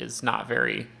 but is not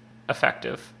very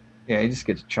effective. Yeah, he just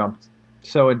gets chumped.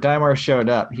 So when Daimar showed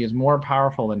up, he is more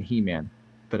powerful than He-Man.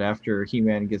 But after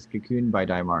He-Man gets cocooned by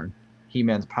Daimar,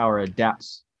 He-Man's power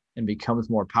adapts and becomes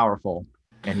more powerful,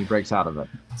 and he breaks out of it.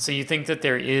 So you think that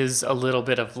there is a little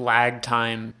bit of lag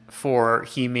time for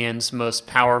He-Man's most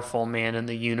powerful man in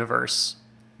the universe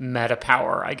meta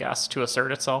power, I guess, to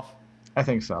assert itself? I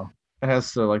think so. It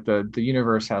has to, like, the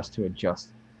universe has to adjust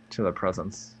to the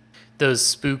presence. Those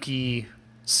spooky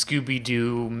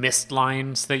Scooby-Doo mist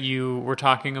lines that you were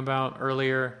talking about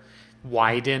earlier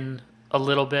widen a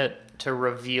little bit to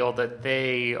reveal that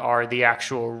they are the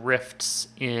actual rifts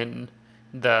in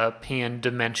the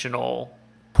pan-dimensional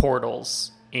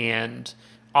portals, and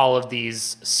all of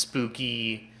these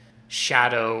spooky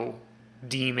shadow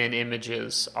demon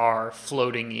images are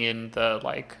floating in the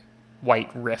like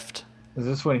white rift. Is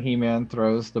this when He-Man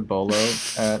throws the bolo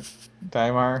at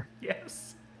Daimar?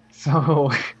 Yes.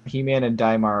 So He-Man and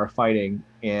Daimar are fighting,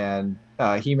 and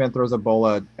He-Man throws a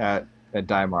bola at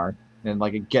Daimar, and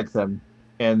like it gets him,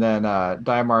 and then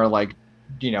Daimar like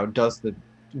does the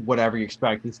whatever you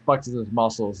expect. He flexes his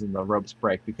muscles and the ropes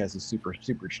break because he's super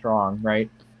strong, right?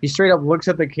 He straight up looks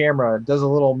at the camera, does a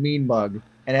little mean mug,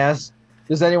 and asks,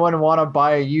 "Does anyone want to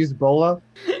buy a used bola?"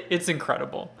 It's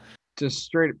incredible. Just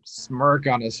straight smirk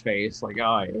on his face, like,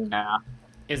 oh yeah.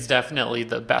 It's definitely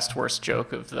the best worst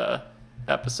joke of the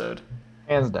episode.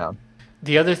 Hands down.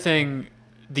 The other thing,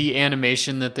 the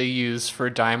animation that they use for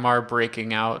Daimar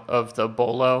breaking out of the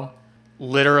bolo,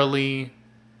 literally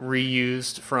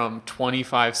reused from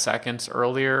 25 seconds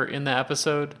earlier in the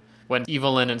episode. When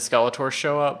Evelyn and Skeletor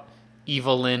show up,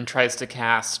 Evelyn tries to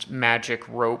cast magic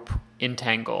rope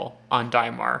entangle on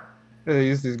Daimar. They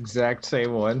use the exact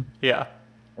same one. Yeah.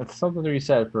 That's something to be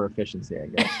said for efficiency, I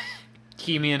guess.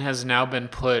 He-Man has now been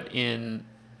put in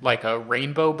like a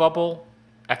rainbow bubble,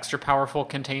 extra powerful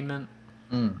containment.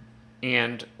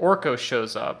 And Orko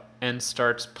shows up and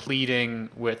starts pleading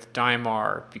with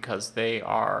Daimar because they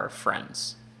are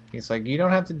friends. He's like, you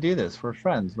don't have to do this. We're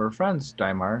friends. We're friends,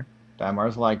 Daimar.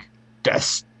 Daimar's like,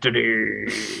 destiny.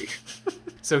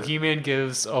 So He-Man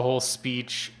gives a whole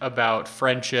speech about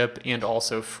friendship and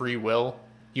also free will.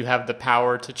 You have the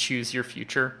power to choose your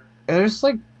future. And there's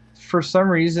like, for some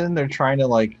reason, they're trying to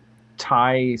like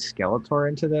tie Skeletor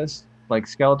into this. Like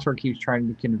Skeletor keeps trying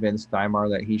to convince Daimar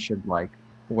that he should like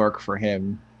work for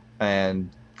him and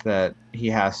that he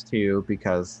has to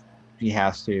because he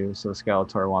has to. So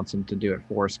Skeletor wants him to do it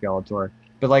for Skeletor.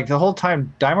 But like the whole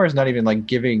time, Daimar's not even like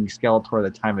giving Skeletor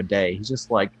the time of day. He's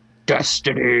just like,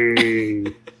 destiny.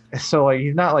 So like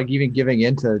he's not like even giving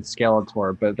into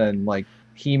Skeletor, but then like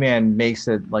He-Man makes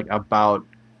it like about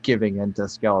giving into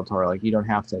Skeletor. Like you don't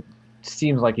have to.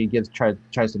 Seems like he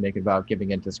tries to make it about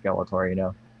giving into Skeletor, you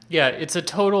know? Yeah, it's a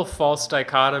total false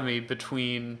dichotomy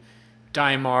between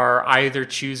Daimar either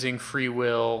choosing free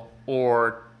will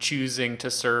or choosing to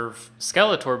serve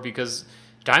Skeletor, because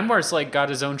Daimar's like got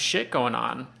his own shit going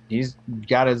on. He's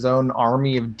got his own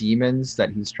army of demons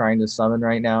that he's trying to summon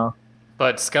right now.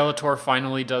 But Skeletor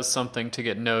finally does something to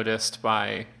get noticed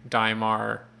by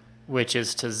Daimar, which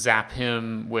is to zap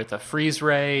him with a freeze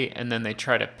ray, and then they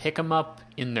try to pick him up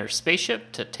in their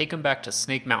spaceship to take him back to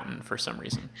Snake Mountain for some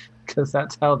reason. Because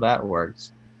that's how that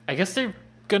works. I guess they're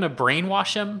gonna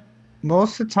brainwash him?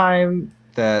 Most of the time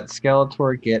that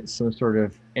Skeletor gets some sort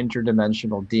of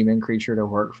interdimensional demon creature to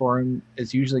work for him,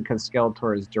 it's usually because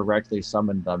Skeletor has directly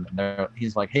summoned them. And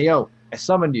he's like, hey, yo, I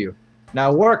summoned you.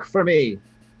 Now work for me.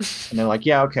 And they're like,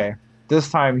 yeah, okay. This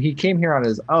time he came here on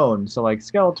his own. So like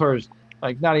Skeletor's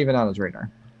like not even on his radar.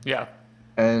 Yeah.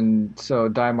 And so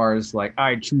Daimar's like,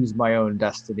 I choose my own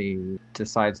destiny.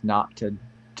 Decides not to,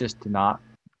 just to not.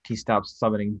 He stops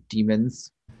summoning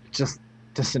demons. Just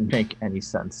doesn't make any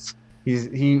sense.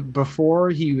 Before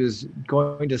he was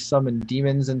going to summon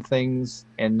demons and things,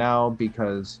 and now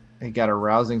because he got a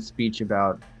rousing speech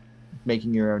about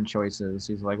making your own choices,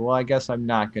 he's like, well, I guess I'm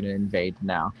not going to invade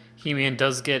now. He-Man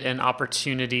does get an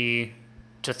opportunity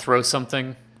to throw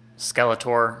something,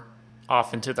 Skeletor,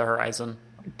 off into the horizon.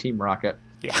 Team Rocket.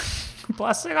 Yeah.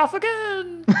 Blasting off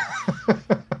again!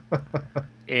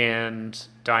 And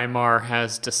Daimar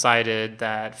has decided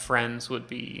that friends would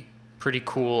be pretty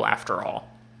cool after all.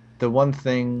 The one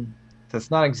thing that's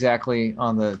not exactly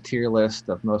on the tier list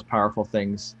of most powerful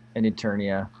things in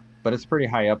Eternia, but it's pretty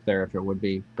high up there if it would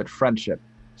be, but friendship,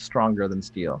 stronger than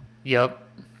steel. Yep.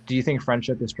 Do you think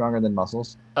friendship is stronger than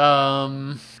muscles?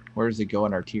 Where does it go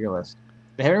on our tier list?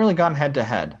 They haven't really gone head to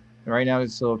head right now,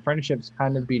 so friendship's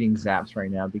kind of beating Zaps right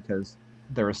now because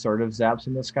there were sort of Zaps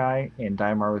in the sky, and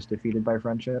Daimar was defeated by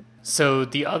friendship. So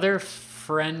the other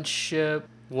friendship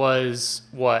was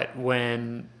what?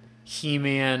 When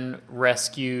He-Man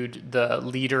rescued the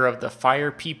leader of the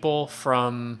fire people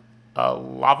from a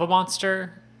lava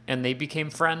monster, and they became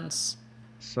friends?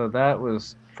 So that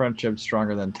was friendship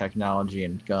stronger than technology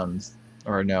and guns.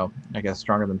 Or no, I guess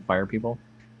stronger than fire people.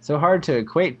 So hard to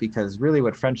equate because really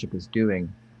what friendship is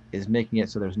doing is making it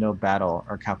so there's no battle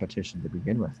or competition to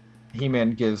begin with.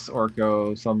 He-Man gives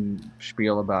Orko some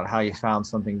spiel about how he found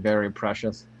something very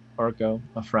precious. Orko,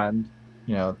 a friend.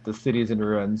 You know, the city's in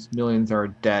ruins. Millions are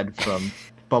dead from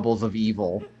bubbles of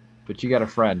evil. But you got a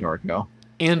friend, Orko.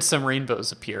 And some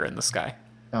rainbows appear in the sky.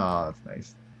 Oh, that's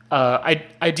nice.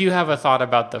 I do have a thought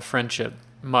about the friendship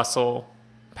muscle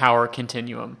power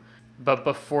continuum. But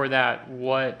before that,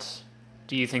 what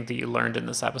do you think that you learned in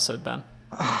this episode, Ben?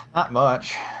 Not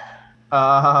much.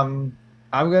 I'm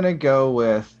going to go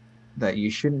with that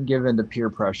you shouldn't give in to peer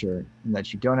pressure and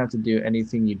that you don't have to do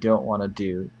anything you don't want to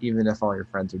do, even if all your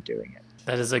friends are doing it.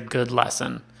 That is a good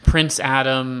lesson. Prince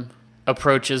Adam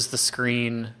approaches the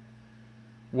screen.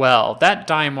 Well, that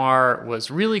Daimar was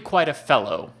really quite a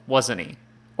fellow, wasn't he?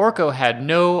 Orko had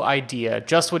no idea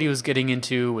just what he was getting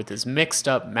into with his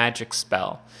mixed-up magic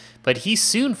spell, but he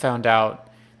soon found out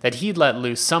that he'd let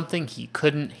loose something he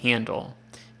couldn't handle.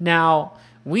 Now,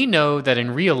 we know that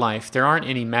in real life there aren't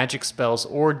any magic spells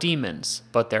or demons,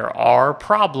 but there are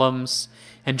problems.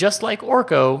 And just like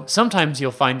Orko, sometimes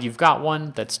you'll find you've got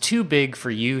one that's too big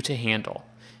for you to handle.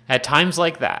 At times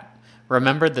like that,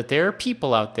 remember that there are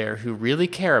people out there who really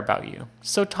care about you,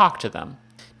 so talk to them.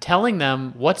 Telling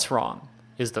them what's wrong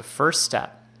is the first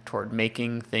step toward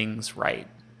making things right.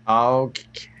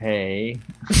 Okay.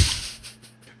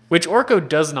 Which Orko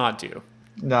does not do.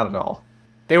 Not at all.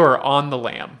 They were on the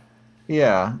lam.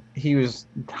 Yeah, he was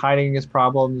hiding his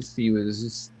problems. He was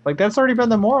just, like, that's already been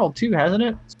the moral too, hasn't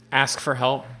it? Ask for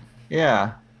help.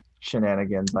 Yeah.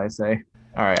 Shenanigans, I say.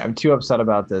 All right, I'm too upset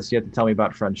about this. You have to tell me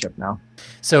about friendship now.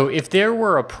 So if there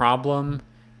were a problem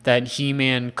that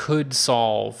He-Man could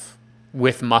solve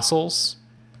with muscles,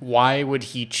 why would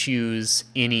he choose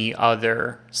any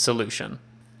other solution?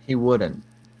 He wouldn't.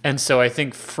 And so I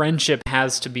think friendship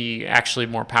has to be actually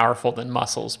more powerful than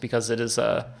muscles because it is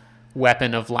a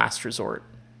weapon of last resort.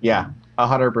 Yeah,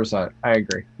 100%. I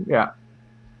agree. Yeah.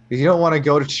 Because you don't want to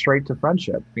go straight to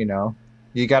friendship, you know?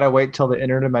 You got to wait till the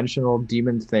interdimensional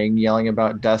demon thing yelling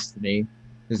about destiny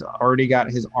has already got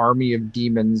his army of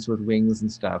demons with wings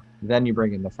and stuff. Then you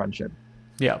bring in the friendship.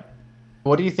 Yeah.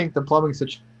 What do you think the plumbing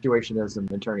situation is in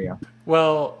Eternia?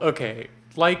 Well, okay.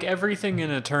 Like everything in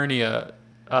Eternia,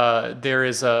 there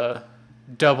is a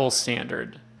double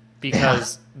standard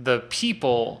because the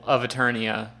people of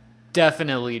Eternia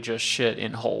definitely just shit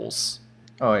in holes.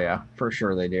 Oh, yeah. For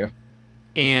sure they do.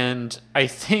 And I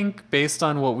think based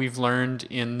on what we've learned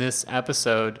in this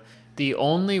episode, the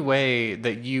only way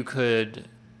that you could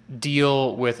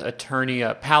deal with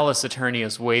Palace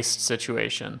Eternia's waste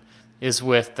situation is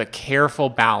with the careful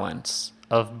balance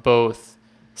of both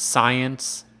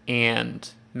science and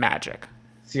magic.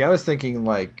 See, I was thinking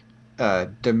like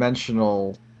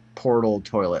dimensional portal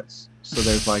toilets. So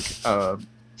there's like a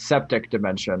septic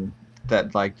dimension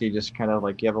that like you just kind of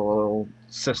like you have a little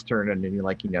cistern and then you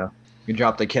like, you know, you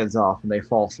drop the kids off and they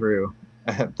fall through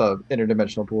the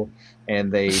interdimensional pool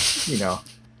and they, you know,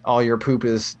 all your poop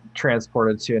is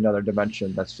transported to another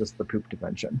dimension. That's just the poop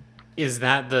dimension. Is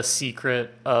that the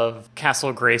secret of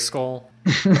Castle Grayskull?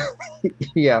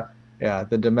 Yeah. Yeah.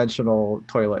 The dimensional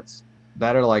toilets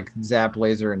that are like Zap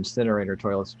Laser Incinerator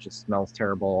toilets, which just smells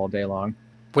terrible all day long.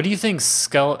 What do you think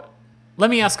Let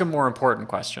me ask a more important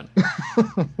question.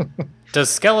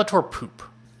 Does Skeletor poop?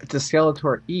 Does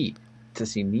Skeletor eat?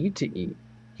 Does he need to eat?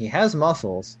 He has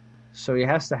muscles, so he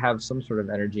has to have some sort of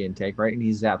energy intake, right? And he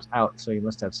zaps out, so he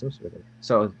must have some sort of...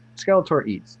 So Skeletor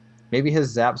eats. Maybe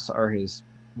his zaps are his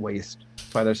waste.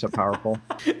 That's why they're so powerful.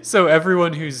 So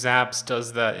everyone who zaps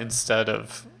does that instead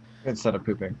of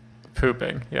pooping.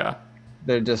 Pooping, yeah.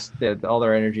 All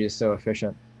their energy is so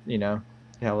efficient, you know?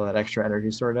 They have all that extra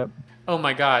energy stored up. Oh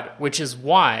my god, which is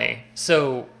why...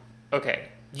 So, okay,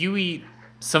 you eat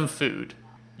some food.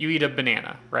 You eat a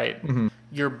banana, right? Mm-hmm.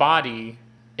 Your body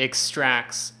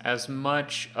extracts as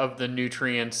much of the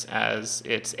nutrients as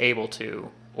it's able to,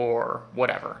 or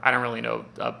whatever. I don't really know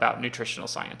about nutritional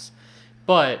science.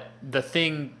 But the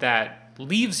thing that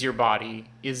leaves your body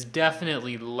is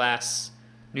definitely less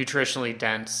nutritionally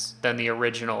dense than the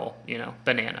original,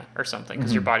 banana or something,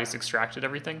 because your body's extracted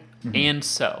everything. And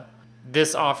so,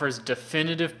 this offers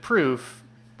definitive proof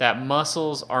that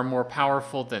muscles are more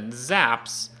powerful than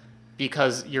zaps,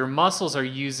 because your muscles are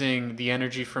using the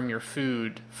energy from your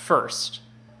food first.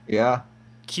 Yeah.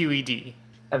 QED.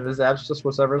 And the zaps just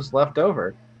whatever's left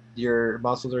over. Your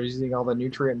muscles are using all the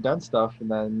nutrient-dense stuff, and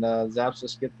then zaps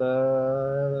just get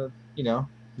the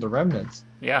remnants.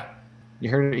 Yeah. You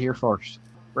heard it here first.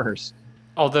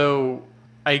 Although,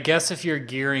 I guess if you're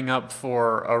gearing up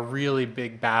for a really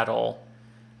big battle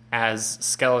as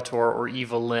Skeletor or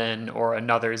Evil Lyn or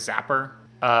another Zapper,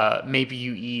 maybe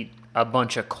you eat a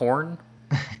bunch of corn.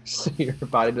 So your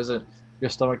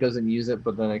stomach doesn't use it,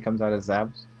 but then it comes out as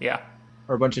zaps. Yeah.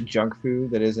 Or a bunch of junk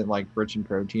food that isn't like rich in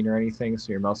protein or anything,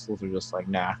 so your muscles are just like,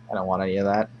 nah, I don't want any of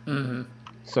that. Mm-hmm.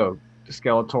 So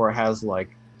Skeletor has like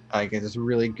this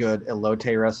really good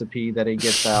elote recipe that he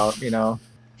gets out,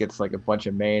 gets like a bunch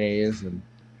of mayonnaise and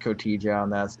cotija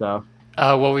and that stuff.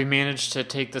 Well, we managed to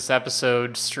take this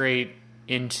episode straight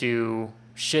into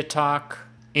shit talk.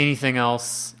 Anything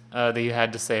else that you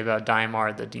had to say about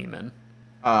Daimar the demon?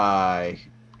 I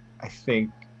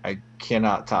think I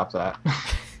cannot top that.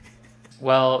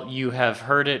 Well, you have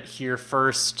heard it here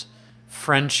first.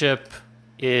 Friendship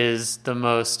is the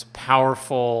most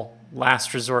powerful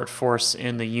last resort force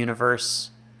in the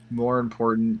universe. More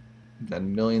important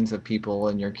than millions of people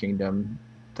in your kingdom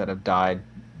that have died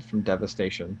from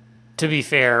devastation. To be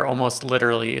fair, almost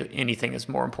literally anything is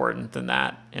more important than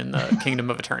that in the Kingdom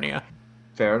of Eternia.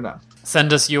 Fair enough.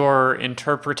 Send us your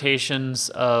interpretations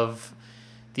of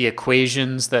the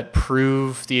equations that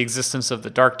prove the existence of the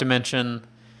dark dimension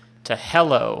to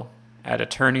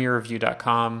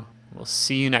hello@eterniareview.com. We'll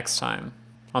see you next time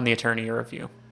on the Eternia Review.